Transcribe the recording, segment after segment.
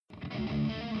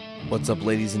What's up,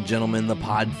 ladies and gentlemen? The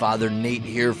Podfather Nate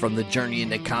here from the Journey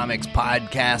into Comics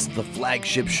podcast, the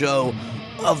flagship show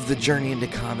of the Journey into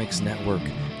Comics Network.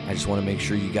 I just want to make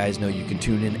sure you guys know you can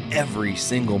tune in every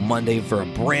single Monday for a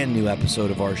brand new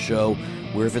episode of our show,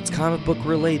 where if it's comic book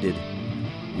related,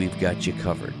 we've got you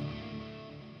covered.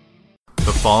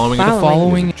 The following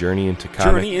is a Journey into Comics.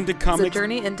 Journey into Comics. It's a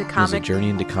Journey into Comics. It's a Journey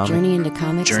into Comics. Journey into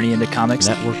Comics. Journey into Comics.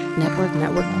 Network.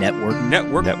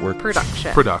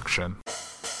 Production.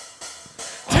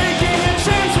 Taking a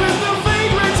chance with the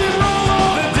vagrants and roll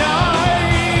of the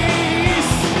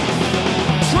dice.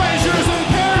 Treasures and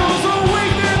perils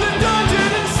await near the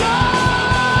dungeon inside.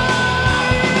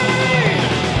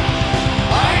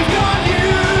 I've got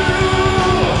you,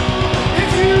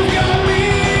 if you've got me.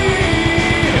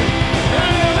 And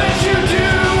I know that you do,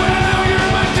 and I know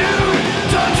you're my dude.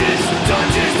 Dungeons,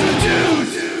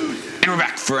 And we're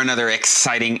back for another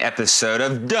exciting episode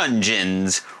of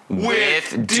Dungeons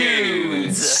with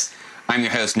Dudes. I'm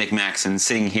your host, Nick Maxon,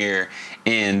 sitting here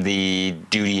in the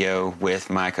studio with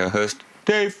my co-host,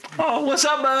 Dave. Oh, what's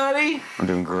up, buddy? I'm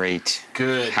doing great.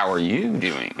 Good. How are you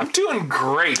doing? I'm doing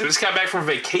great. I just got back from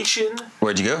vacation.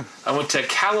 Where'd you go? I went to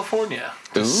California,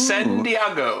 to Ooh. San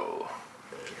Diego.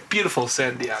 Beautiful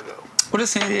San Diego. What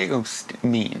does San Diego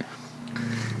mean?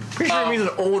 Pretty sure it means an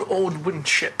old wooden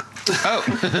ship. Oh.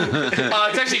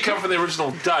 It's actually come from the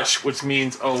original Dutch, which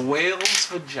means a whale's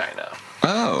vagina.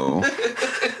 Oh.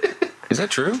 Is that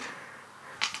true?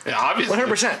 Yeah, obviously.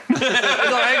 100%. It's on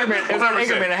Anchorman. It's on 100%.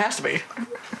 Anchorman. It has to be.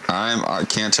 I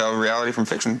can't tell reality from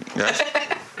fiction, guys.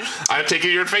 I'm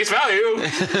taking your face value.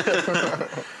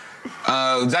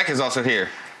 Zach is also here.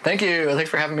 Thank you. Thanks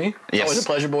for having me. It's Yes. always a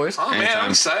pleasure, boys. Oh, man, Anytime.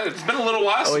 I'm excited. It's been a little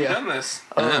while since we've yeah. done this.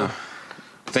 I know.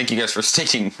 Thank you guys for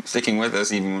sticking with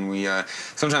us, even when we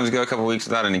sometimes go a couple weeks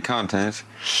without any content.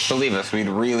 Believe us, we'd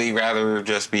really rather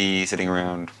just be sitting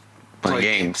around playing Play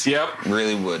games. Yep.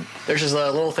 Really would. There's just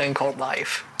a little thing called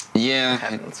life. Yeah,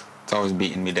 Happens. it's always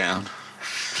beating me down.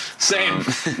 Same.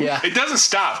 Yeah. It doesn't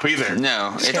stop either.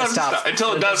 No, It doesn't stop. stop.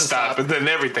 Until it It does doesn't stop, stop. and then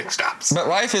everything stops. but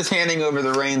life is handing over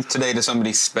the reins today to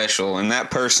somebody special, and that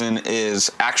person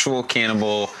is actual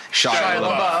cannibal Shia Shia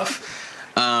LaBeouf.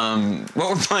 LaBeouf. What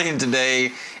we're playing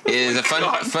today is a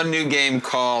God. fun new game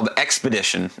called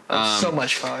Expedition. So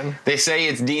much fun. They say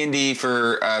it's D&D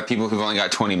for people who've only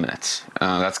got 20 minutes.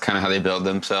 That's kind of how they build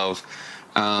themselves.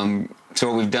 So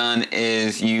what we've done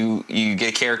is you get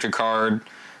a character card,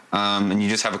 and you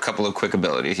just have a couple of quick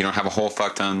abilities. You don't have a whole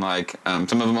fuck ton. Like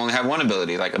some of them only have one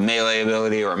ability, like a melee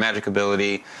ability or a magic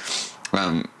ability.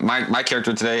 My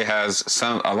character today has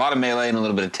a lot of melee and a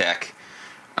little bit of tech.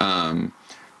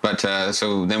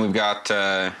 So then we've got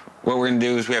what we're gonna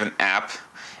do is we have an app.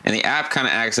 And the app kind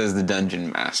of acts as the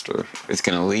dungeon master. It's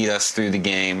going to lead us through the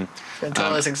game. And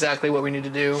tell us exactly what we need to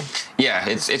do. Yeah,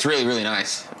 it's really, really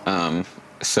nice. Yeah,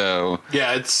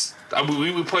 it's.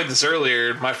 We played this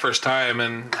earlier, my first time,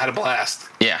 and had a blast.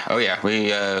 Yeah, oh yeah.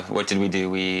 We what did we do?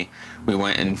 We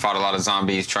went and fought a lot of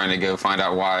zombies trying to go find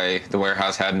out why the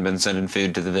warehouse hadn't been sending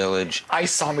food to the village.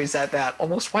 Ice zombies at that.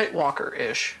 Almost White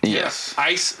Walker-ish. Yes. Yeah,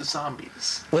 ice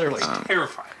zombies. Literally.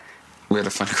 Terrifying. We had a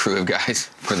fun crew of guys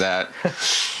for that.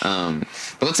 But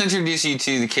let's introduce you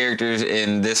to the characters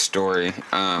in this story.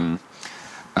 My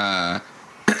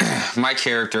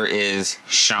character is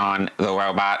Sean the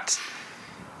Robot.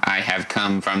 I have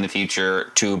come from the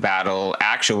future to battle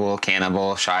actual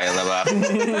cannibal Shia LaBeouf.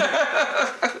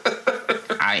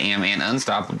 I am an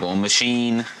unstoppable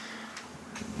machine.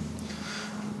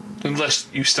 Unless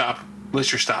you're stopped.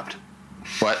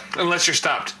 What? Unless you're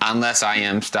stopped. Unless I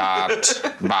am stopped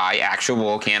by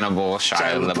actual cannibal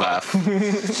Shia LaBeouf.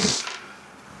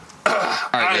 All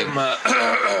right,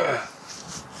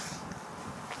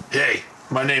 Dave. Hey,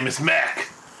 my name is Mac.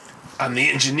 I'm the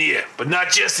engineer, but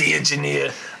not just the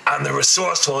engineer. I'm the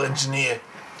resourceful engineer.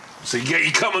 So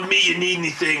you come with me, you need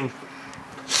anything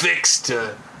fixed,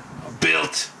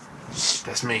 built.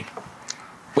 That's me.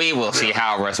 We will see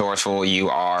how resourceful you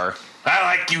are. I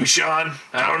like you, Sean.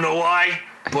 I don't know why,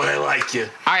 but I like you.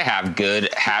 I have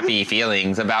good, happy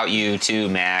feelings about you too,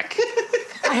 Mac.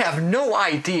 I have no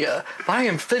idea, but I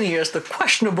am Phineas, the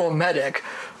questionable medic,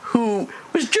 who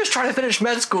was just trying to finish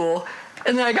med school,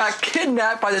 and then I got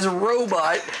kidnapped by this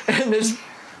robot and this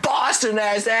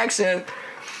Boston-ass accent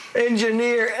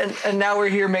engineer, and now we're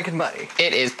here making money.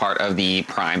 It is part of the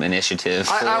Prime Initiative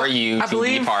for you I to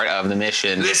believe- be part of the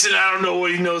mission. Listen, I don't know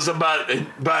what he knows about it,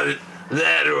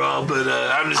 that or all, but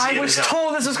I'm just I here was to help.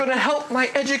 told this was going to help my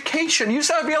education. You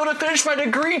said I'd be able to finish my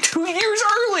degree 2 years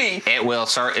early. It will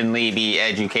certainly be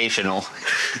educational.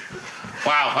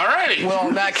 Wow, alrighty. Well,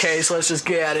 in that case, let's just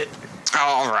get at it.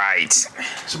 All right.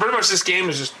 So pretty much this game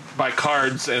is just by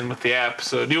cards and with the app.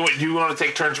 So do you want to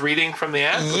take turns reading from the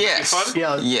app? Would that be Yes. fun?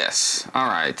 Yeah. Yes. All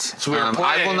right. So we are I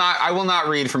playing. will not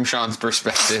read from Sean's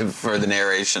perspective for the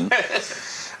narration.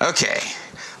 Okay.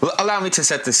 Allow me to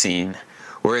set the scene.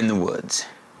 We're in the woods.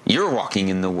 You're walking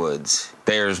in the woods.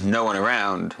 There's no one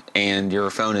around, and your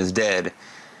phone is dead.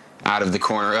 Out of the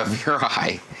corner of your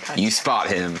eye, you spot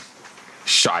him.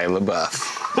 Shia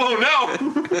LaBeouf. Oh no!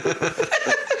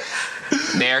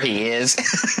 There he is.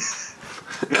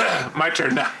 My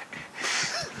turn now.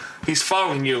 He's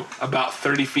following you about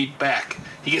 30 feet back.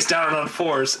 He gets down on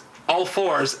all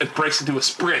fours, and breaks into a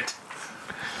sprint.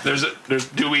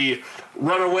 Do we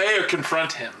run away or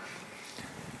confront him?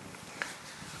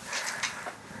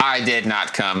 I did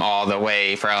not come all the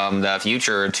way from the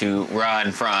future to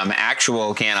run from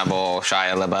actual cannibal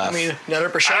Shia LaBeouf. I mean, another I don't know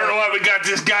percent. why we got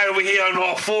this guy over here on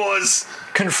all fours.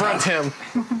 Confront him.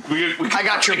 I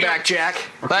got your back, Jack.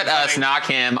 Let us knock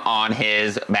him on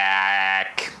his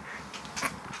back.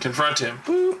 Confront him.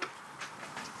 Boop.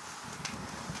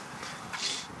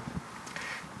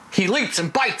 He leaps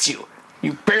and bites you.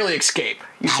 You barely escape.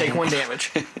 You take 1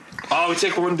 damage. Oh, we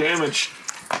take 1 damage.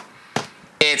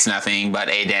 It's nothing but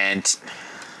a dent.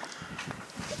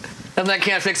 Nothing that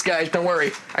can't fix, guys. Don't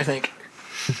worry. I think.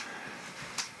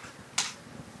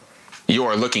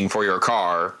 You're looking for your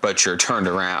car, but you're turned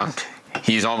around.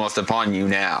 He's almost upon you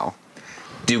now.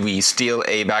 Do we steal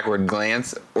a backward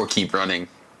glance or keep running?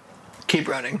 Keep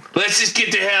running. Let's just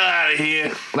get the hell out of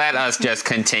here. Let us just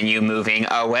continue moving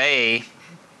away.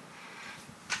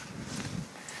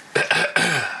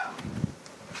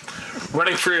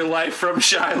 Running for your life from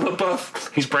Shia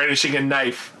LaBeouf. He's brandishing a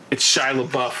knife. It's Shia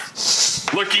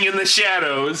LaBeouf. Lurking in the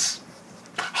shadows,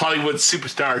 Hollywood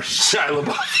superstar Shia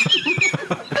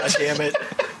LaBeouf. God damn it.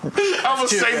 I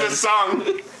almost Too sang good. the song.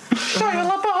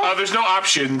 There's no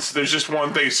options. There's just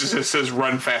one thing. It just says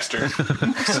run faster.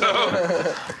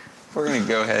 So We're gonna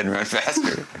go ahead and run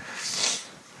faster.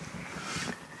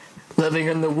 Living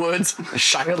in the woods,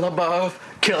 Shia LaBeouf.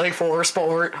 Killing for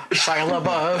sport, Shia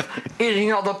LaBeouf.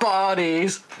 Eating all the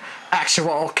bodies,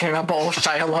 actual cannibal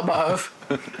Shia LaBeouf.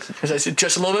 As I said,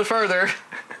 just a little bit further.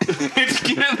 it's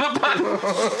getting the button.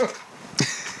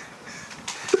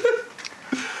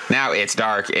 Now it's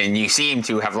dark, and you seem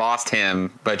to have lost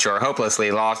him, but you're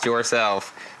hopelessly lost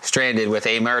yourself. Stranded with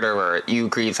a murderer, you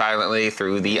creep silently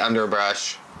through the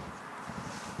underbrush.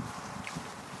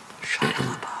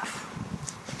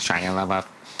 Shia LaBeouf.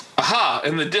 Aha!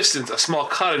 In the distance, a small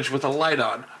cottage with a light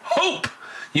on. Hope!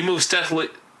 You move stealthily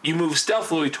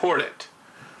toward it.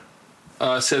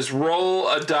 It says roll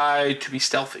a die to be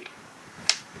stealthy.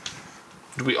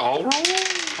 Do we all roll?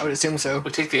 I would assume so.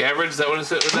 We take the average. Is that what it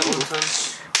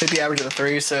says? Take the average of the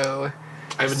 3, so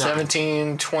I have a 9.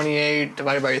 17, 28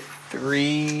 divided by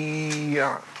 3.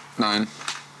 9.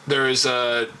 There is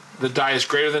the die is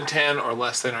greater than 10 or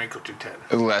less than or equal to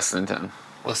 10. Less than 10.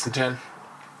 Less than 10.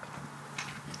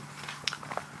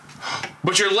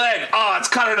 But your leg, it's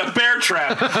caught in a bear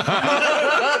trap.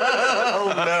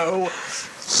 Oh no.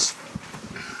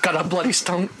 Got a bloody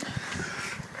stump.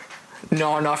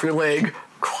 Gnawing off your leg.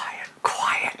 Quiet,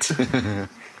 quiet.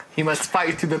 You must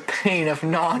fight through the pain of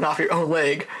gnawing off your own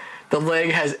leg. The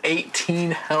leg has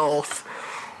 18 health.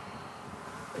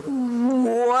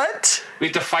 What? We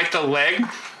have to fight the leg.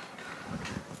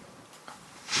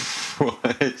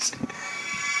 What?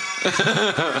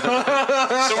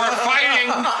 So we're fighting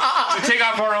to take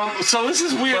off our own. So this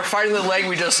is We're weird. fighting the leg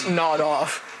we just gnawed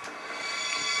off.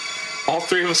 All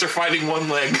 3 of us are fighting one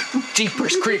leg.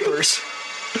 Jeepers creepers.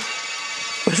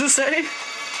 What does it say?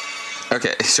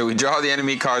 Okay, so we draw the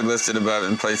enemy card listed above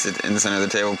and place it in the center of the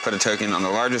table. Put a token on the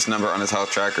largest number on his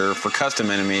health tracker. For custom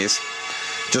enemies,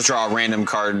 just draw a random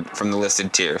card from the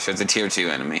listed tier. So it's a tier 2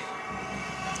 enemy.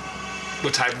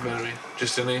 What type of enemy?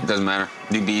 Just any? Doesn't matter.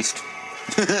 Do beast.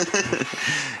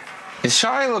 Is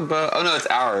Shia LaBeouf? Oh no, it's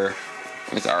our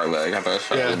leg. I thought it was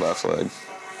Shia Yeah. LaBeouf's leg.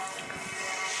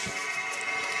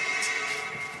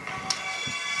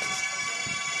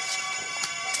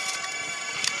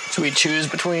 So we choose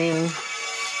between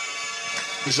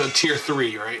It's a tier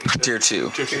 3, right? Tier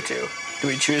 2. Tier 2. 2. Do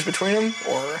we choose between them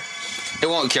or? It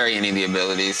won't carry any of the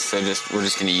abilities, so we're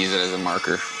just gonna use it as a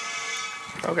marker.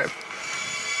 Okay.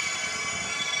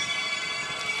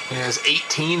 It has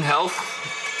 18 health.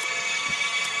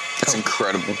 That's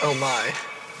incredible. Oh my.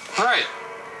 All right.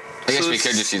 I guess So we this-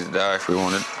 could just use the die if we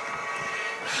wanted.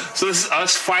 So this is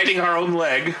us fighting our own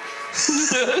leg.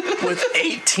 With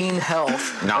 18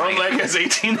 health. Our own 9. leg has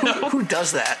 18 health. Who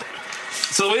does that?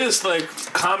 So the way this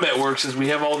combat works is we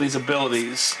have all these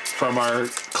abilities from our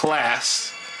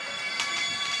class,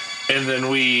 and then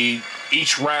we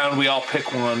each round we all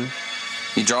pick one.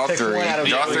 You draw Pick three. one out of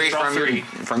Draw three. three Draw from three.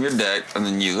 from your deck, and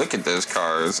then you look at those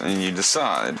cards and you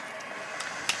decide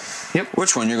Yep.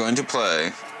 which one you're going to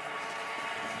play.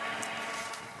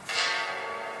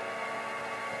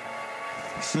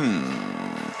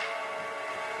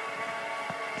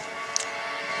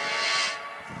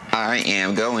 I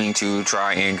am going to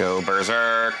try and go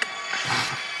berserk.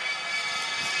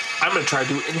 I'm gonna try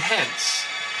to enhance.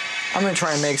 I'm gonna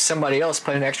try and make somebody else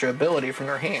play an extra ability from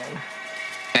their hand.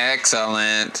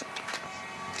 Excellent.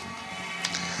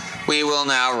 We will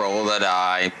now roll the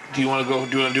die. Do you want to go?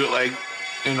 Do you want to do it like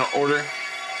in order?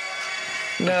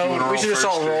 You wanna No, we roll should just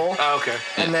all first, or- roll, Oh, okay.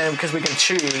 and then because we can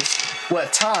choose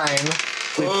what time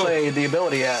we play the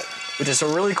ability at, which is a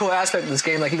really cool aspect of this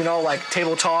game. Like you can all like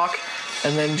table talk,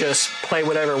 and then just play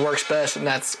whatever works best in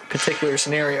that particular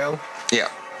scenario. Yeah.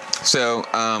 So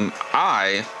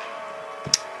I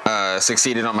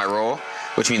succeeded on my roll,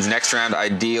 which means next round I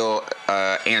deal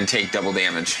and take double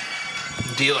damage.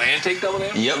 Deal and take double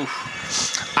damage. Yep.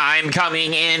 I'm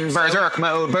coming in berserk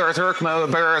mode, berserk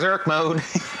mode, berserk mode.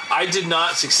 I did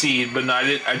not succeed, but I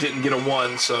didn't get a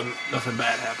 1, so nothing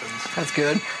bad happens. That's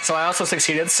good. So I also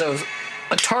succeeded. So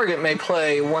a target may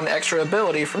play one extra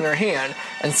ability from their hand,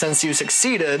 and since you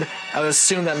succeeded, I would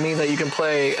assume that means that you can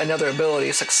play another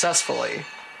ability successfully.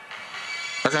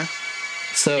 Okay.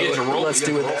 So You get to roll. let's you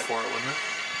do get with to roll that. for it, wouldn't it?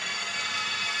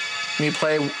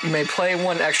 You may play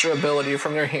one extra ability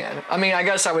from their hand. I mean, I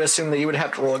guess I would assume that you would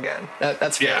have to roll again.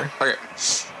 That's Yeah. fair. Okay.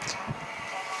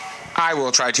 I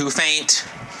will try to feint.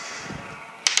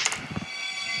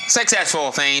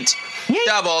 Successful feint.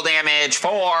 Double damage.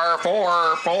 4,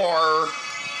 4, 4.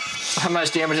 How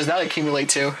much damage does that accumulate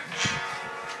to?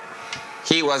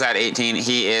 He was at 18.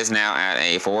 He is now at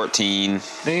a 14.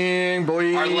 Dang,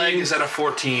 boy. Our leg is at a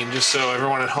 14, just so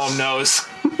everyone at home knows.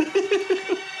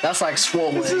 That's like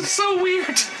swole This leg. is so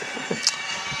weird.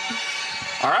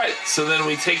 All right, so then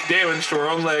we take damage to our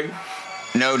own leg.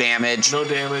 No damage. No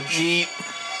damage. Yeet.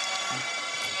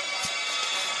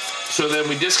 So then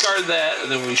we discard that,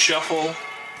 and then we shuffle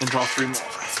and draw 3 more.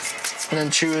 And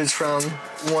then choose from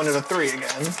one of the 3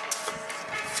 again.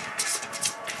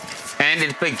 And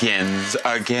it begins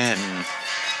again.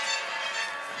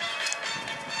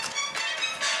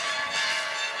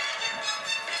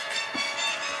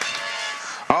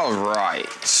 All right.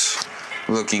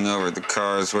 Looking over the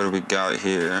cards, what do we got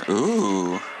here?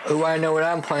 Ooh. Oh, I know what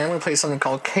I'm playing. I'm going to play something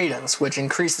called Cadence, which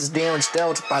increases damage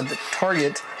dealt by the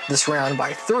target this round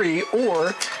by 3,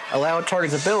 or allow a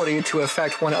target's ability to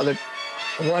affect one other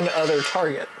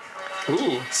target.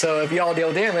 Ooh. So if y'all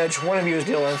deal damage, one of you is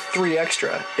dealing 3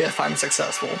 extra if I'm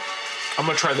successful. I'm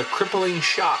going to try the crippling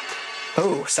shock.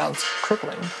 Oh, sounds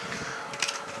crippling.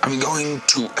 I'm going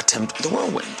to attempt the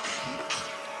whirlwind.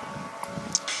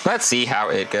 Let's see how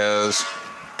it goes.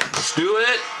 Let's do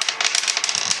it.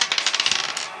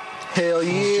 Hell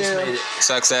Just yeah. made it.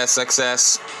 Success,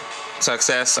 success.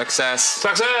 Success, success.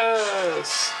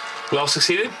 Success! We all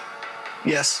succeeded?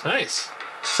 Yes. Nice.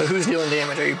 So who's dealing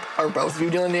damage? Are both of you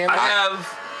dealing damage? I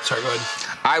have... Sorry, go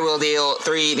ahead. I will deal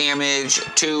 3 damage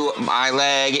to my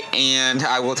leg, and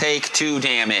I will take 2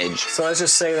 damage. So let's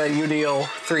just say that you deal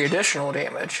 3 additional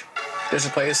damage. Just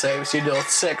to play it safe, so you deal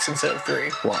 6 instead of 3.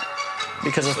 1.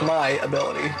 Because of my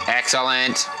ability.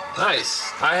 Excellent.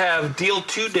 Nice. I have deal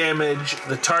 2 damage.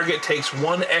 The target takes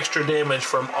 1 extra damage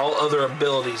from all other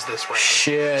abilities this round.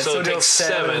 Shit. So it deal takes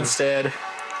 7 7. instead.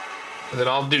 And then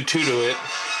I'll do 2 to it.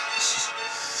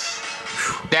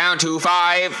 Down to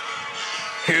 5.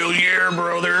 Hell yeah,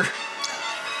 brother.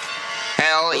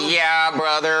 Hell yeah,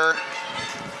 brother.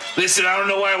 Listen, I don't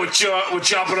know why we're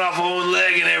chopping off our own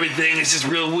leg and everything. It's just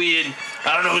real weird.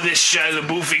 I don't know who this shiny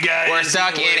boofy guy We're is.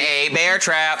 stuck in a bear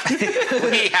trap.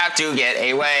 We have to get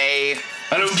away.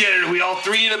 I don't get it. Are we all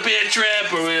 3 in a bear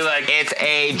trap, or are we like... It's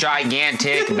a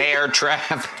gigantic bear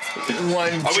trap.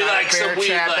 One we giant like some bear weird,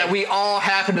 trap like- that we all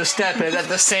happen to step in at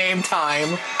the same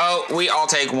time. Oh, we all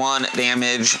take 1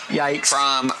 damage Yikes.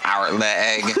 from our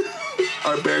leg.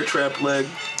 Our bear trap leg.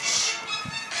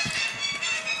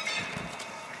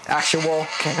 Actual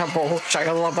cannibal Shia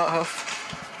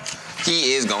LaBeouf.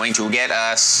 He is going to get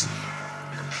us.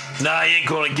 Nah, he ain't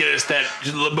gonna get us that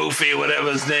LaBouffe,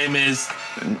 whatever his name is.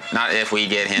 Not if we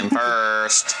get him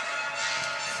first.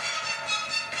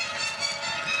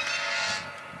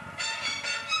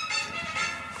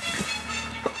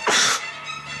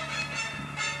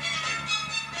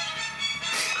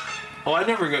 Oh, I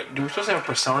never got... Do we supposed to have a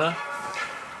persona?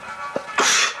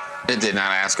 It did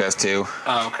not ask us to.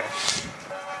 Oh, okay.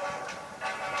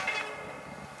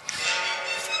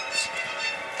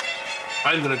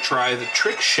 I'm gonna try the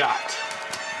trick shot.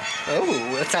 Oh,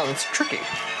 that sounds tricky.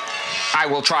 I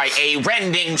will try a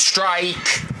rending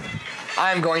strike.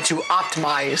 I'm going to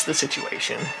optimize the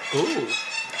situation. Ooh.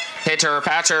 Pitter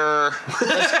patter.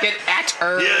 Let's get at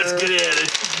her. Yeah, let's get at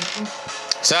it.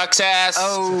 Success.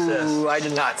 Oh, I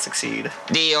did not succeed.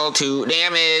 Deal 2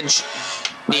 damage.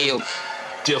 Deal.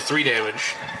 Deal 3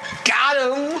 damage. Got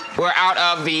him. We're out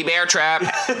of the bear trap.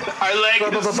 Our leg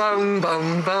is... Bum,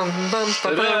 bum, bum, bum, bum,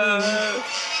 bum. Ta-da.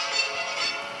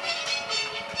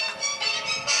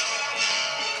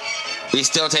 We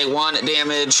still take 1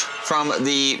 damage from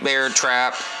the bear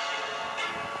trap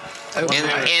Okay.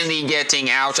 and the getting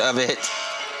out of it.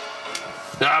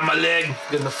 Ah, my leg.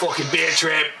 In the fucking bear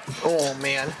trap. Oh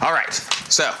man. All right,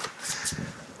 so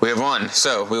we have 1.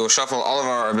 So we will shuffle all of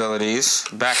our abilities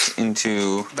back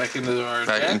into Back into our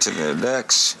back deck. into the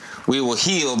decks. We will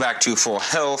heal back to full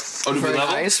health. Oh, do we Very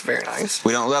level? nice. Very nice.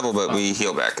 We don't level, but we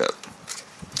heal back up.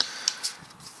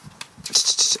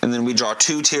 And then we draw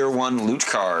 2 tier 1 loot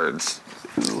cards.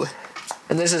 Ooh.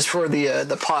 And this is for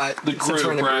the pot. The since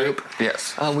we're in group, a right? group.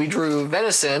 Yes. We drew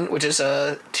venison, which is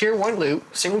a tier 1 loot,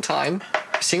 single time,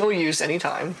 single use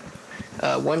anytime.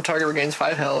 1 target regains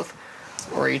 5 health.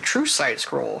 Or a true sight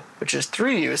scroll, which is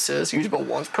 3 uses, usable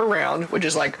once per round, which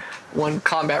is like 1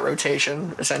 combat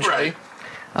rotation, essentially.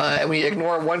 Right. And we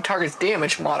ignore 1 target's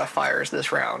damage modifiers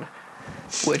this round,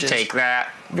 which is Take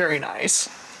that. very nice.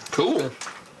 Cool.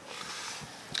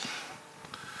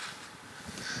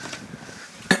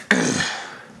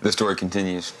 The story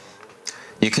continues.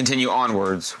 You continue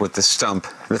onwards with the stump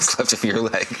that's left of your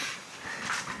leg,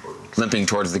 limping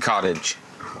towards the cottage.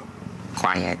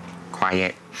 Quiet,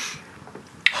 quiet.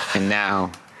 And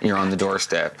now you're on the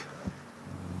doorstep.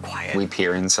 Quiet. We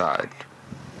peer inside.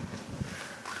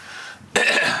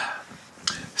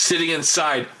 Sitting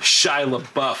inside, Shia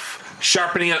LaBeouf.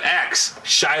 Sharpening an axe,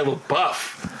 Shia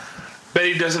LaBeouf.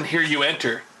 Betty doesn't hear you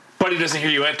enter. Buddy doesn't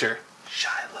hear you enter.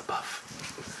 Shia LaBeouf.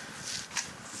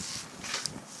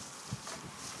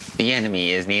 The enemy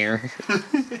is near.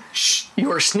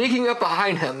 You are sneaking up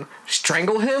behind him.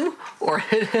 Strangle him or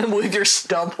hit him with your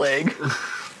stump leg.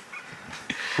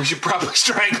 We should probably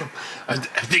strangle him. I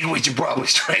think we should probably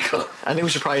strangle him. I think we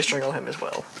should probably strangle him as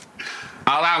well.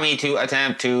 Allow me to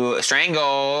attempt to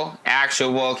strangle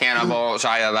actual cannibal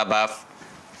Shia LaBeouf.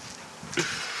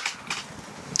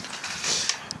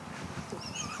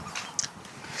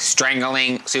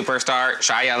 Strangling superstar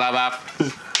Shia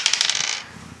LaBeouf.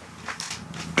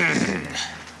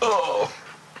 Oh.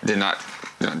 Did not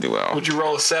do well. Would you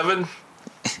roll a 7?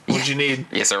 What'd you need?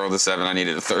 Yes, I rolled a 7. I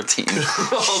needed a 13.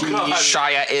 Oh, God.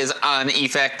 Shia is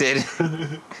unaffected.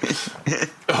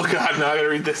 Oh, God. Now I gotta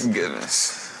read this.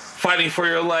 Goodness. Fighting for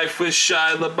your life with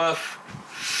Shia LaBeouf.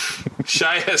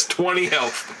 Shia has 20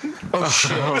 health. Oh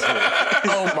shit.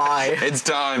 Oh my. It's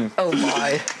time. Oh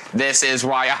my. This is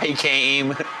why I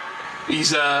came.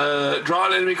 He's draw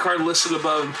an enemy card listed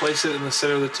above and place it in the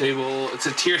center of the table. It's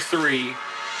a tier 3.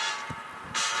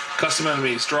 Custom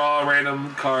enemies. Draw a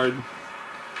random card.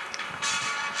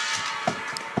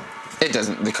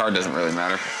 The card doesn't really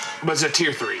matter. But it's a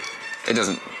tier 3. It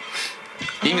doesn't.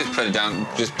 You can just put it down.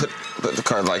 Just put the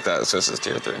card like that. So it says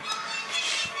tier 3.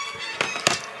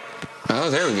 Oh,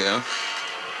 there we go.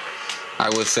 I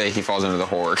would say he falls under the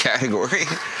horror category.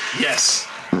 Yes.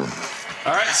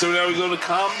 Alright, so now we go to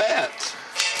combat.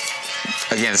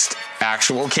 Against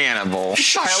actual cannibal.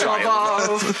 Shia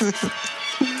LaBeouf.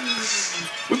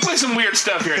 We play some weird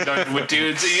stuff here at Dungeon with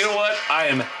Dudes. You know what? I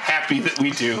am happy that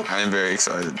we do. I am very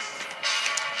excited.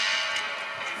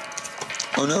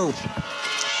 Oh no.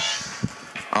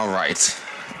 All right.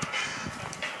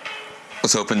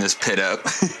 Let's open this pit up.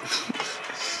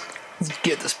 Let's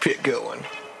get this pit going.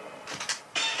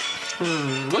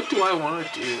 What do I want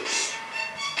to do?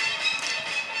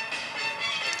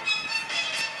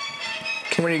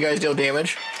 Can one of you guys deal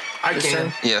damage? I This can.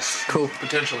 turn? Yes. Cool.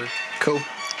 Potentially. Cool.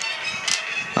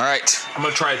 All right. I'm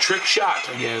going to try a trick shot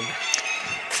again.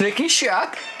 Tricky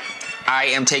shot. I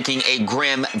am taking a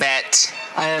grim bet.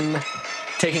 I am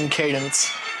taking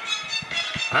cadence.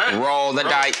 Alright. Roll the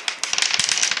die.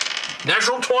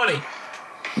 Natural 20.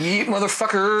 Yeet,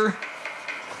 motherfucker.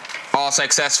 All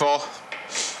successful.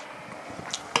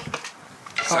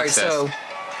 Alright, Success. so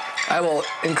I will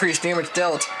increase damage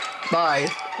dealt by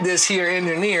this here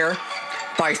engineer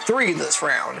by 3 this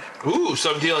round. Ooh,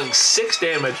 so I'm dealing 6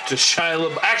 damage to Shia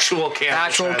LaBeouf. Actual cannibal.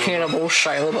 Actual Shia LaBeouf. cannibal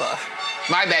Shia LaBeouf.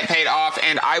 My bet paid off,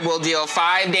 and I will deal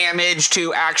 5 damage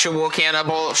to actual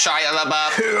cannibal Shia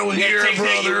LaBeouf. Hell Yeah, take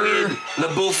that, you weird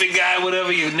LaBeoufy guy,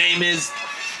 whatever your name is.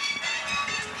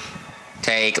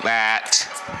 Take that.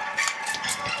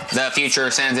 The future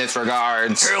sends its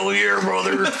regards. Hell yeah,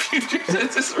 brother.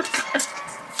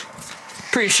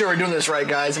 Pretty sure we're doing this right,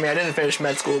 guys. I mean, I didn't finish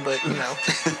med school, but, you know.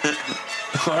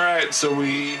 All right, so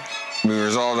we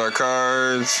resolved our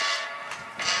cards.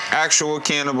 Actual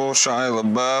Cannibal Shia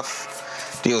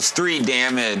LaBeouf deals 3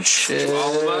 damage to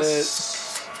all of us.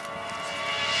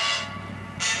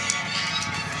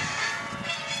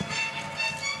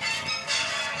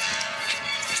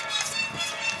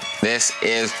 This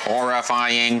is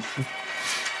horrifying.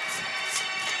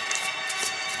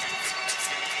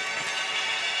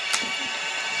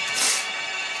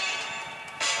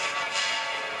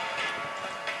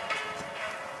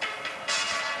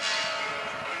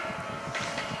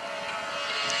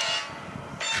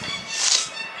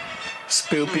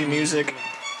 Spoopy music.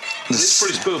 it's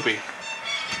pretty spoopy.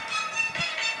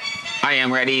 I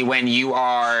am ready when you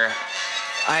are,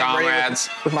 I am ready comrades.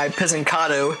 with my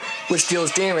Pizzicato, which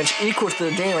deals damage equal to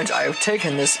the damage I have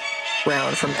taken this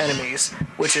round from enemies,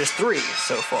 which is 3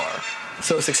 so far.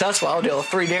 So successful, I'll deal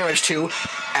 3 damage to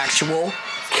actual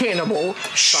Cannibal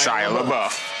Shia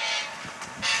LaBeouf.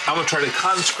 I'm gonna try to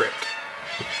conscript.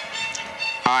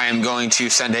 I am going to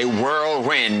send a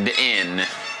whirlwind in.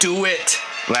 Do it.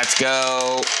 Let's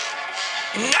go.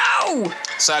 No!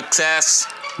 Success.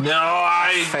 No,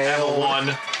 I have Failed. a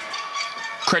 1.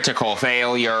 Critical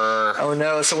failure. Oh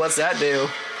no, so what's that do?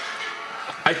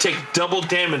 I take double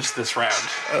damage this round.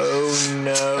 Oh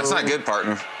no. That's not good,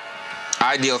 partner.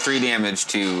 I deal 3 damage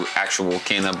to actual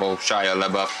Cannibal Shia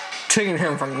LaBeouf. Taking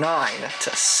him from 9 to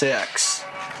 6.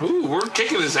 Ooh, we're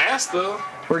kicking his ass though.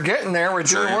 We're getting there, we're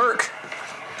doing Sure. work.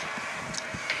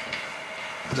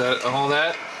 Is that all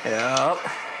that? Yep.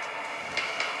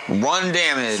 1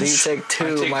 damage. So you take 2,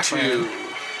 I take my 2. friend.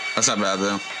 That's not bad,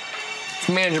 though. It's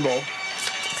manageable.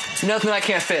 Nothing I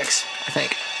can't fix, I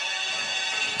think.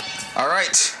 All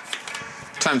right.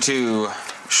 Time to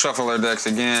shuffle our decks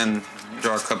again.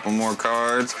 Draw a couple more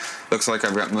cards. Looks like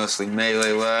I've got mostly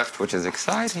melee left, which is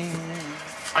exciting.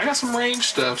 I got some range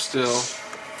stuff still.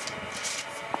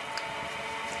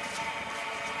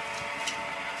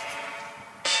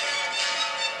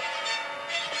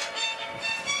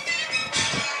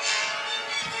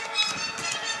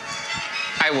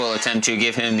 I will attempt to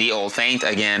give him the old feint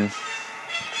again.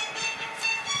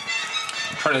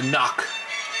 Try to knock.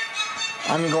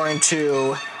 I'm going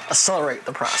to accelerate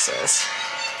the process.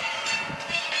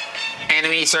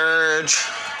 Enemy surge.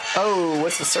 Oh,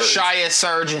 what's the surge? Shia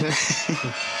surgeon.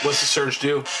 What's the surge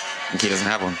do? He doesn't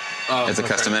have one. Oh, It's a okay.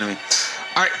 custom enemy.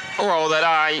 All right, roll that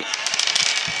eye.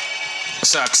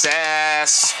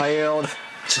 Success. Failed.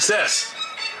 Success.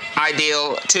 I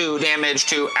deal 2 damage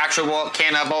to actual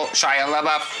Cannibal Shia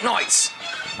LaBeouf. Nice.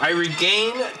 I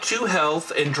regain 2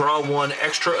 health and draw 1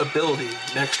 extra ability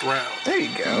next round. There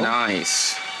you go.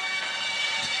 Nice.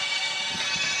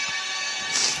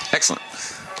 Excellent.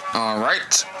 All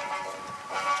right.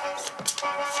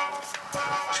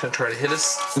 Just gonna try to hit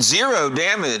us. 0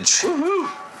 damage.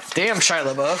 Damn, Shia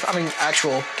LaBeouf. I mean,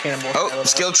 actual Cannibal. Shia Oh, LaBeouf.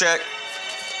 skill check.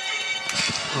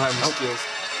 I have my skills.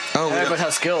 Oh, we Everybody don't,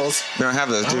 has skills. we don't have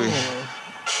those, do we?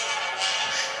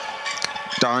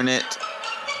 Darn it.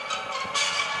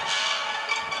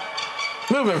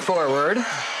 Moving forward.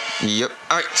 Yep.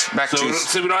 All right, back So, to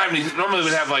so we don't have any. Normally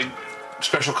we'd have like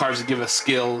special cards that give us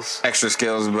skills. extra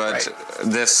skills, but Right.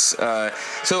 this.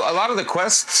 So a lot of the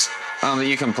quests that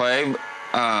you can play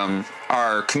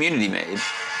are community made.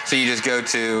 So you just go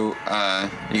to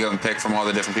you go and pick from all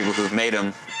the different people who've made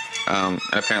them. And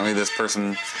apparently this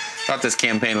person thought this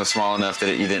campaign was small enough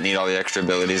that you didn't need all the extra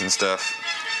abilities and stuff.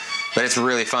 But it's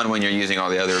really fun when you're using all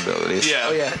the other abilities. Yeah.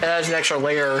 Oh, yeah. It adds an extra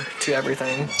layer to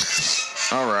everything.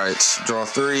 All right, draw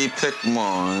 3, pick 1.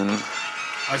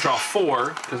 I draw 4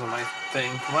 because of my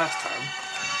thing from last time.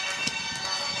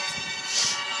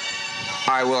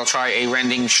 I will try a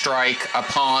rending strike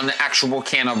upon actual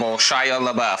Cannibal Shia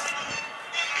LaBeouf.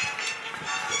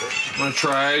 I'm gonna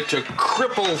try to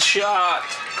crippling shot.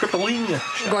 I'm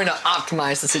going to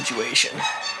optimize the situation.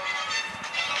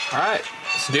 All right,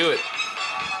 let's do it.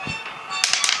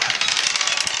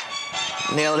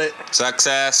 Nailed it.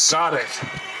 Success. Got it.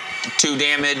 2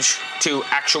 damage to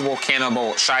actual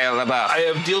Cannibal Shia LaBeouf. I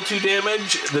have deal 2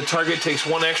 damage. The target takes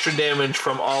 1 extra damage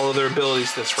from all of their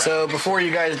abilities this round. So before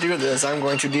you guys do this, I'm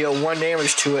going to deal 1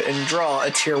 damage to it and draw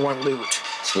a tier 1 loot.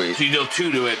 Sweet. So you deal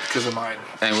 2 to it because of mine.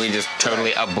 And we just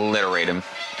totally obliterate him.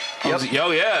 Yep. Oh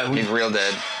yeah. He's real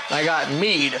dead. I got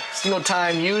Mead, single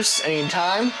time use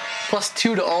anytime, +2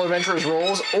 to all adventurers'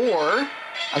 rolls, or,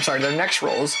 I'm sorry, their next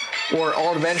rolls, or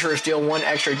all adventurers deal 1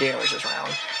 extra damage this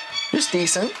round. Just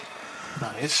decent.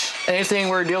 Nice. Anything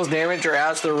where it deals damage or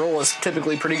adds to the roll is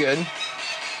typically pretty good.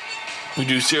 We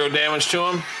do 0 damage to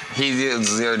him. He deals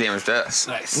 0 damage to us.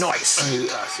 Nice. Nice. I mean,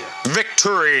 us, yeah.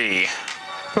 Victory!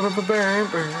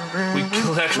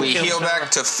 We heal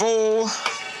back to full.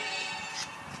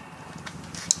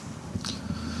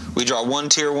 We draw 1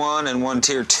 tier 1 and 1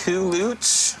 tier 2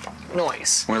 loot.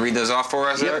 Nice. Want to read those off for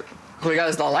us, Eric? So we got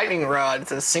is the lightning rod.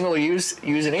 It's a single use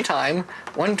anytime.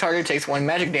 One target takes 1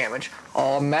 magic damage.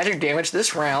 All magic damage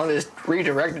this round is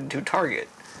redirected to target.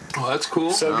 Oh, that's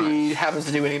cool. So if he happens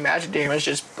to do any magic damage,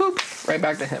 just boop, right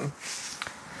back to him.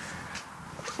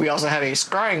 We also have a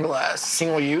scrying glass.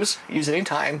 Single use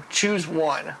anytime. Choose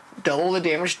one. Double the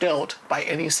damage dealt by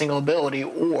any single ability,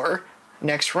 or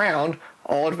next round,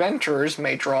 all adventurers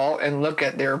may draw and look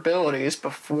at their abilities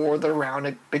before the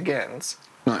round begins.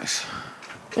 Nice.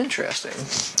 Interesting.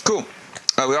 Cool.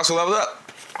 We also leveled up.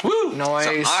 Woo! Nice.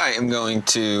 So I am going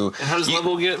to... And how does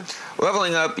level get?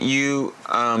 Leveling up, you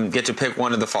get to pick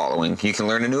one of the following. You can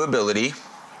learn a new ability.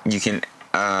 You can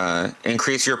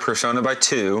increase your persona by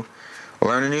 2,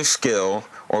 learn a new skill,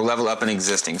 or level up an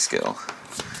existing skill.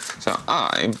 So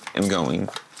I am going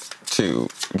to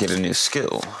get a new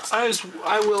skill. I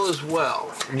will as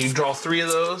well. And you draw 3 of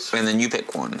those. And then you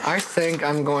pick one. I think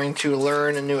I'm going to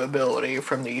learn a new ability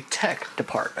from the tech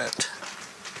department.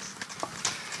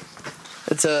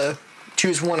 It's a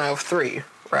choose one out of 3,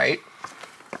 right?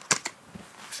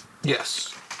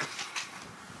 Yes.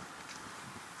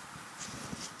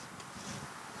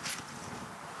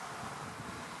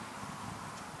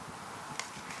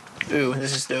 Ooh,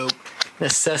 this is dope.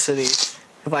 Necessity.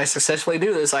 If I successfully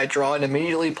do this, I draw and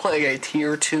immediately play a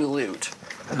tier 2 loot.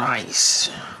 Nice.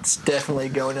 It's definitely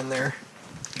going in there.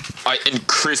 I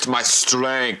increased my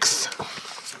strength.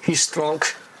 He's strong.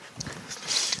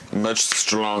 Much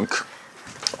strong.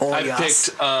 Oh, I yes.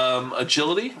 picked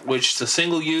agility, which is a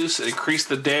single use. It increased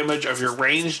the damage of your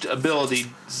ranged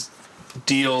ability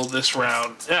deal this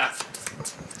round. Yeah.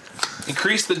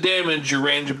 Increase the damage your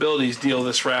ranged abilities deal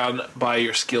this round by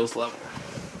your skills level.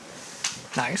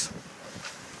 Nice.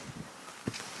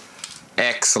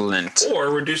 Excellent. Or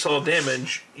reduce all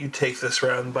damage you take this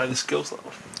round by the skills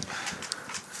level.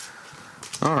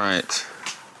 All right.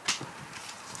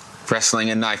 Wrestling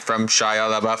a knife from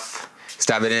Shia LaBeouf.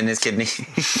 Stab it in his kidney.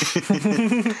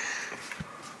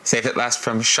 Save it last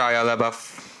from Shia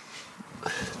LaBeouf.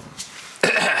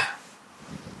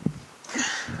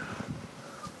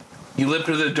 You limp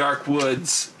into the dark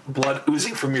woods, blood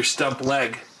oozing from your stump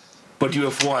leg, but you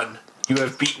have won. You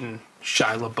have beaten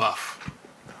Shia LaBeouf.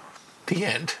 The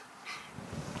end.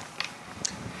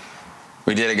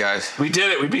 We did it, guys. We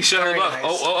did it. We beat Shia Very LaBeouf. nice.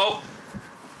 Oh.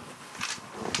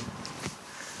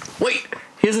 Wait,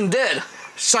 he isn't dead.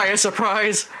 Shia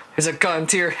surprise. There's a gun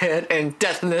to your head and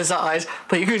death in his eyes,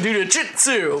 but you can do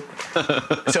jujitsu.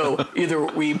 So either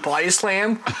we body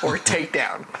slam or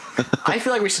takedown. I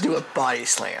feel like we should do a body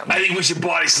slam. I think we should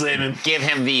body slam him. Give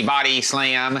him the body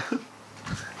slam.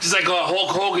 Just like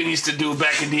Hulk Hogan used to do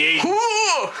back in the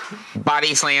 80s.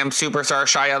 Body slam superstar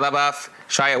Shia LaBeouf.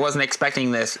 Shia wasn't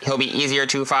expecting this. He'll be easier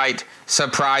to fight.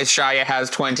 Surprise, Shia has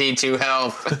 22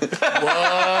 health.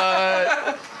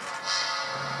 What?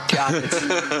 Got it.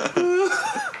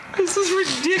 This is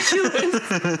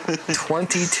ridiculous.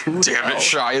 22. Damn it, health.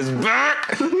 Shia's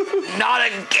back. Not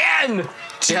again!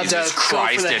 You have to Jesus go for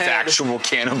Christ, the it's head. actual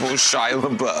cannibal Shia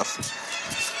LaBeouf.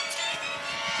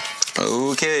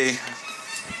 Okay.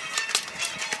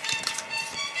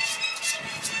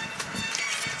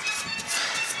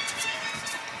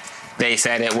 They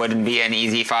said it wouldn't be an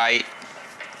easy fight.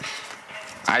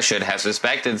 I should have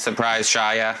suspected surprise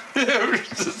Shia.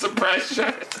 Surprise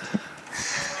Shia.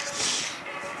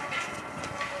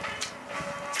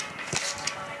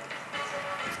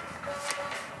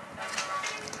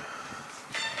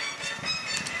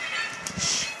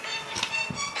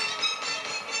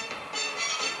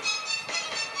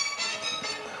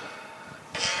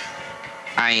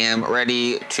 I am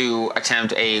ready to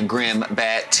attempt a grim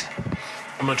bet.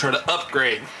 I'm going to try to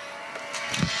upgrade.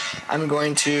 I'm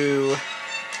going to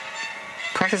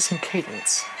practice some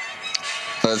cadence.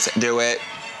 Let's do it.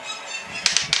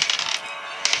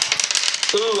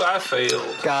 Ooh, I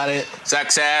failed. Got it.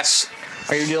 Success.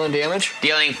 Are you dealing damage?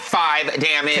 Dealing 5 Okay,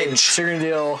 damage. so you're gonna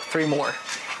deal 3 more.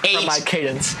 8. From my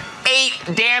cadence.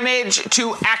 8 damage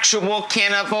to actual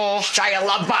cannibal Shia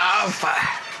LaBeouf.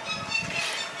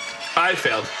 I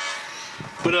failed.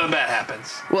 But none of that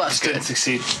happens. Well, that's Just didn't good.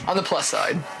 succeed. On the plus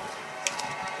side.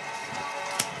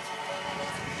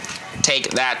 Take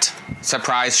that,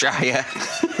 surprise Shia.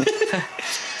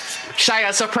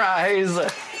 Shia surprise!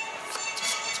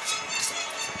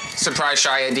 Surprise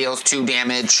Shia deals 2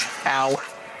 damage. Ow.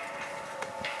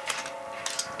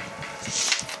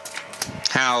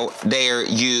 How dare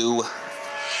you?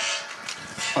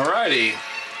 Alrighty.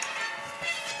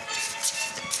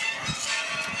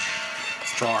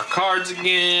 Draw our cards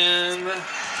again.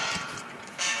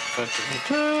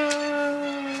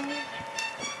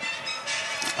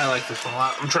 I like this one a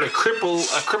lot. I'm trying to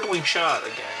crippling shot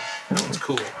again. That one's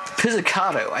cool.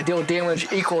 Pizzicato. I deal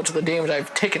damage equal to the damage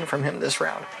I've taken from him this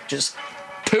round. Just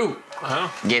 2.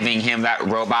 Giving him that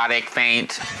robotic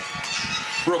feint.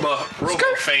 Robo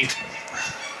feint.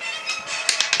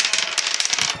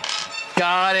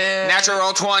 Got it.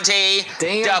 Natural 20.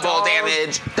 Damn, double dog.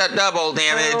 damage. Double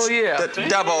damage. Hell yeah.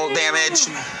 Double damage.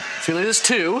 So he loses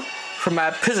 2 from my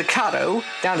Pizzicato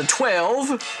down to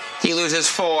 12. He loses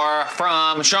 4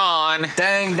 from Sean.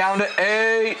 Dang, down to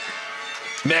 8.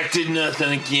 Mac did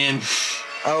nothing again.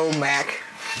 Oh, Mac.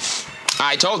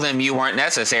 I told them you weren't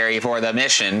necessary for the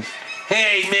mission.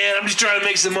 Hey, man, I'm just trying to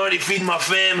make some money, feed my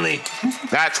family.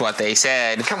 That's what they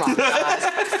said. Come on, guys.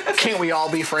 Can't we all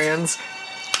be friends?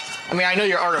 I mean, I know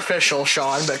you're artificial,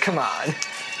 Sean, but come on.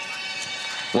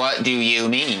 What do you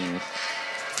mean?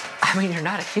 I mean, you're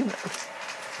not a human.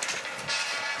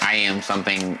 I am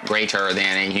something greater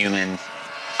than a human.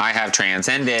 I have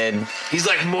transcended. He's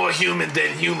like more human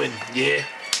than human, yeah?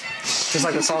 Just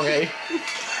like the song, eh?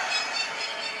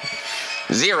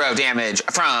 0 damage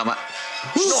from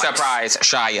Surprise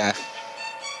Shia.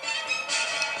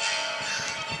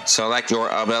 Select your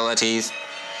abilities.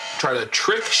 Try to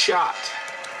trick shot.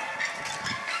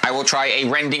 I will try a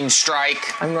rending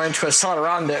strike. I'm going to a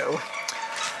Sonorando.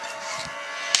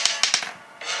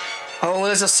 Oh,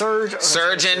 there's a surge.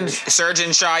 Surgeon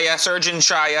Shia.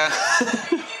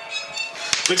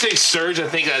 When you say surge, I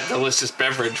think of delicious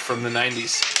beverage from the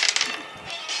 90s.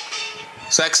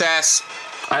 Success.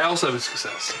 I also have a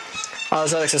success.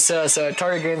 As Alex says,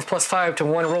 target gains +5 to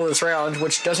 1 roll this round,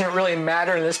 which doesn't really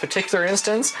matter in this particular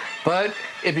instance, but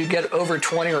if you get over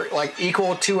 20 or like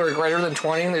equal to or greater than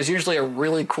 20, there's usually a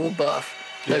really cool buff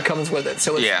that comes with it,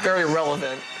 so it's very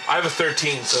relevant. I have a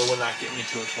 13, so it will not get me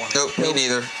to a 20. Nope, me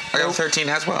neither. I got 13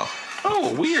 as well.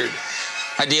 Oh, weird.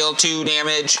 I deal 2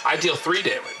 damage. I deal 3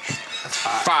 damage. That's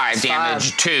 5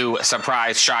 damage to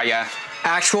Surprise Shia.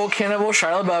 Actual Cannibal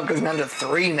Shia LaBeouf goes down to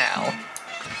 3 now.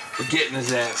 We're getting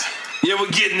his ass. Yeah,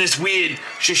 we're getting this weird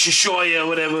shoya,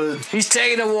 whatever. He's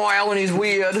taking a while and he's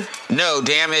weird. No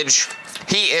damage.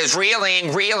 He is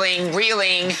reeling. He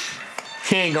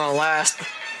ain't gonna last.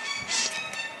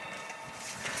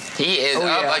 He is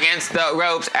up against the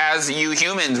ropes, as you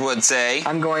humans would say.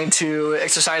 I'm going to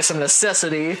exercise some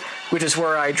necessity, which is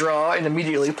where I draw and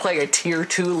immediately play a tier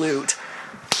 2 loot.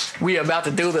 We about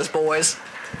to do this, boys.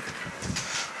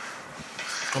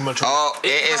 I'm gonna try. Oh,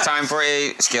 it is time for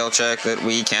a skill check that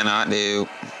we cannot do.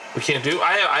 We can't do.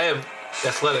 I have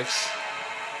athletics.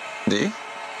 Do you?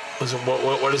 Listen,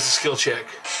 what is the skill check?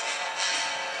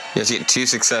 You have to get 2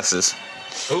 successes.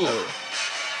 Ooh.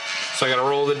 So I gotta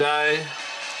roll the die.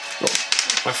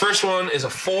 My first one is a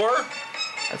 4.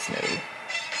 That's no.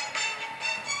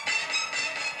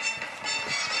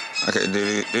 Okay, do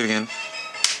it again.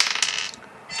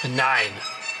 A 9.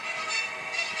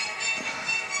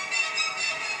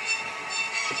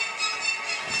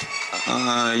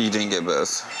 You didn't get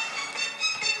both.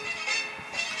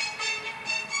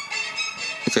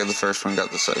 You failed the first one, got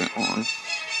the second one.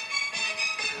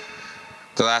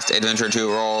 The last Adventure 2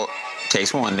 roll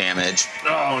takes 1 damage.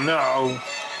 Oh no.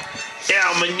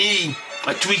 Ow, my knee.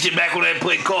 I tweaked it back when I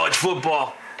played college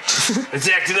football. It's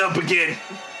acting up again.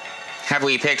 Have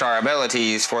we picked our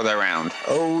abilities for the round?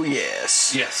 Oh,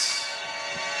 yes. Yes.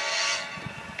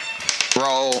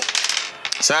 Roll.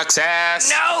 Success.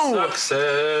 No!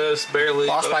 Success. Barely.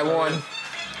 Lost by 1.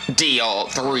 Deal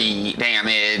 3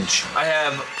 damage. I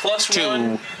have +1.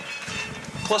 2.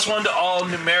 +1 to all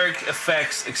numeric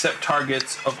effects except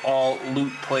targets of all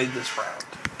loot played this round.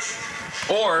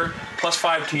 Or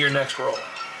 +5 to your next roll.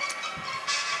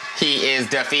 He is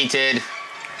defeated.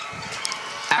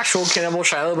 Actual Cannibal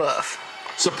Shia LaBeouf.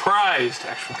 Surprised,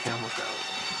 actual camel shot.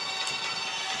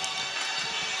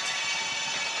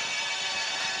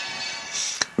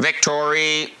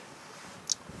 Victory.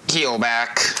 Heal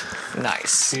back.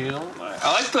 Nice. Heal.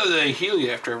 I like the they heal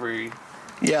you after every.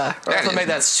 Yeah, I That also is made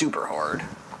that nice. super hard.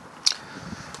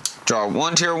 Draw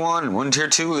 1 tier 1 and 1 tier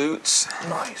 2 loots.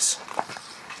 Nice.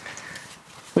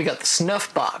 We got the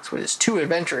Snuff Box, which is 2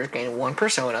 adventurers gain 1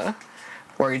 persona,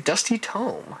 or a Dusty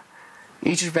Tome.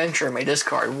 Each adventurer may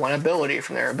discard 1 ability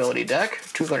from their ability deck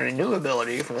to learn a new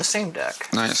ability from the same deck.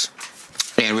 Nice.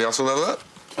 And we also level up.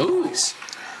 Ooh.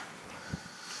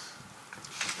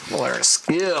 Learn a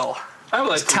skill. I would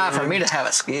like It's time for me to have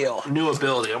a skill. new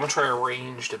ability. I'm gonna try a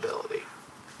ranged ability.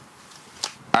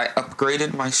 I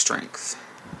upgraded my strength.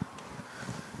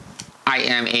 I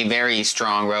am a very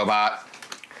strong robot.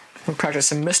 And practice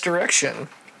some misdirection.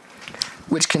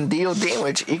 which can deal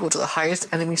damage equal to the highest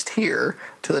enemy's tier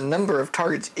to the number of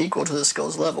targets equal to the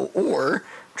skill's level, or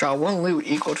draw 1 loot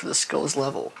equal to the skill's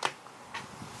level.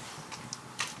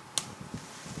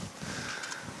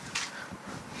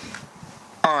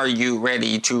 Are you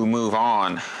ready to move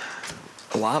on?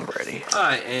 Oh, I'm ready.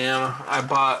 I am. I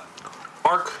bought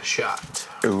Arc Shot.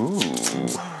 Ooh.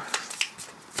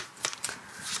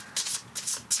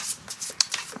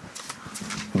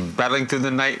 Battling through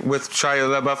the night with Shia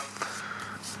LaBeouf.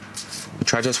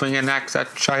 Try to swing an axe at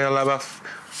Shia LaBeouf.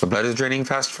 The blood is draining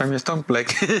fast from your stump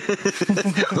leg.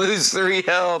 Lose 3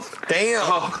 health. Damn.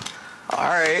 Oh,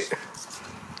 Alright.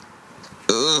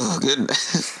 Oh,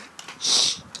 goodness.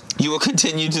 You will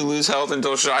continue to lose health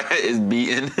until Shia is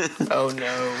beaten. Oh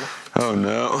no. Oh,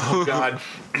 no. God.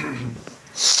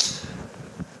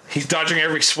 He's dodging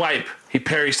every swipe. He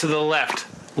parries to the left.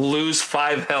 Lose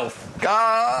 5 health.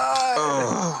 God.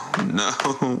 Oh,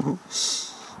 no.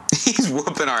 He's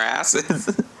whooping our asses.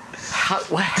 What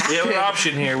We happened? have an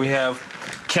option here. We have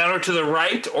counter to the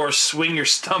right or swing your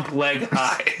stump leg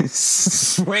high.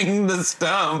 Swing the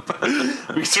stump.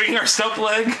 We swing our stump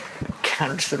leg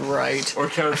Counter to the right. or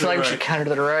counter I to feel the like we right. should counter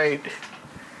to the right.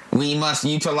 We must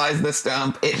utilize the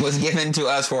stump. It was given to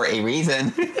us for a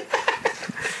reason.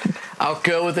 I'll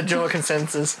go with the general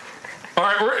consensus. All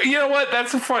right, you know what?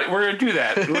 That's a fun. We're gonna do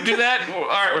that. We'll do that. All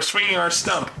right, we're swinging our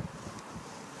stump.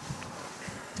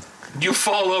 You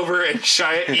fall over and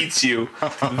Shia eats you.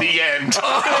 The end.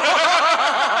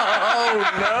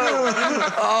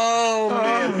 Oh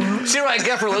man. See what I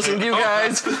get for listening to you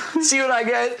guys? See what I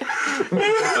get? Lost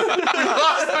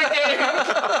the game.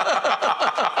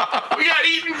 We got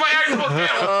eaten by actual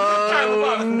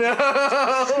cattle.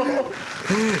 No.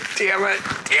 Damn it.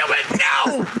 Damn it.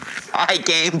 No. I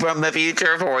came from the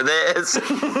future for this.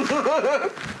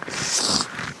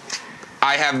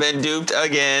 I have been duped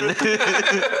again.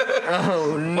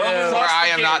 Oh no. Well, we Or lost I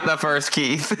the am game. not the first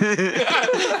Keith.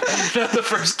 Not the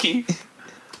first key.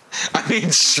 I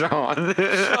mean Sean.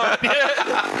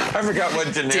 I forgot what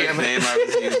generic Damn it. name I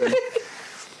was using.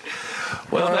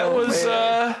 Well, that was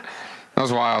That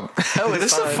was wild. That was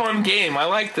this is a fun. fun game. I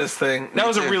like this thing. That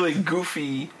was a too. really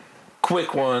goofy,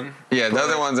 quick one. Yeah, the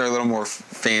other ones are a little more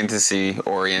fantasy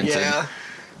oriented. Yeah.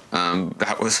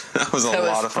 That was a That lot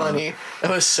was of fun. funny.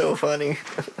 That was so funny.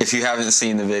 If you haven't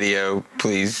seen the video,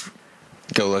 please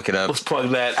go look it up. Let's plug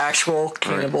that. Actual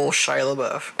cannibal Shia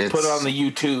LaBeouf. It's, Put it on the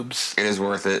YouTubes. It is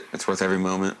worth it. It's worth every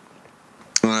moment.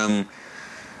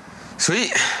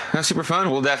 Sweet. That's super fun.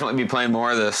 We'll definitely be playing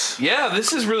more of this. Yeah,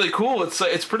 this is really cool.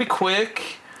 It's pretty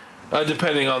quick,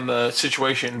 depending on the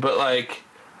situation. But like,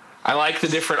 I like the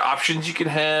different options you can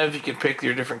have. You can pick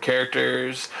your different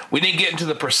characters. We didn't get into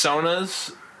the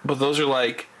personas, but those are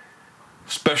like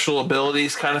special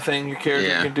abilities kind of thing your character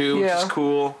Yeah. can do, which Yeah. is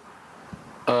cool.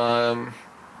 I'm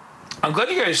glad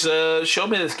you guys showed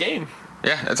me this game.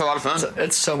 Yeah, it's a lot of fun.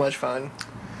 It's so much fun.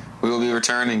 We will be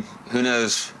returning. Who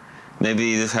knows?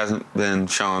 Maybe this hasn't been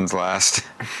Sean's last.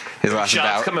 His last Sean's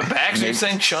bout. coming back. So you're Maybe-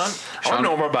 saying Sean? I want to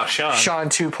know more about Sean. Sean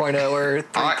 2.0 or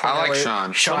 3.0. I like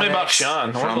Sean. Tell me about X.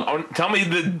 Sean. Tell me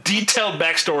the detailed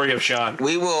backstory of Sean.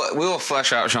 We will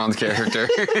flesh out Sean's character.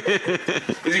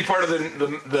 Is he part of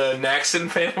the Naxon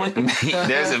family?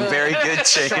 There's a very good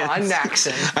chance. Sean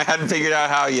Naxon. I hadn't figured out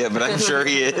how yet, but I'm sure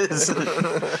he is.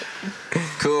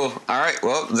 Cool. All right.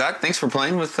 Well, Zach, thanks for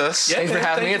playing with us. Yeah. Thanks for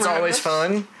having me. It's always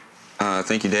fun.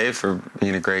 Thank you, Dave, for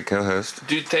being a great co-host.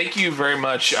 Dude, thank you very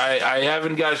much. I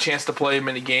haven't got a chance to play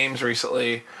many games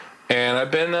recently, and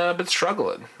I've been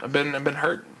struggling. I've been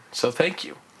hurting. So thank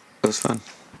you. It was fun.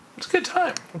 It's a good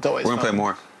time. It's always We're gonna fun. play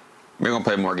more. We're gonna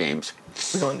play more games.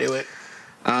 We're going to do it.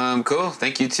 Cool.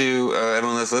 Thank you to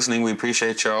everyone that's listening. We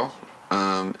appreciate y'all.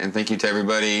 And thank you to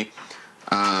everybody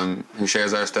who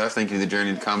shares our stuff. Thank you to the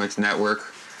Journey to Comics Network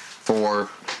for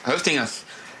hosting us.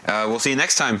 We'll see you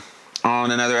next time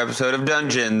on another episode of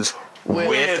Dungeons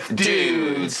With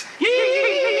Dudes. Yee!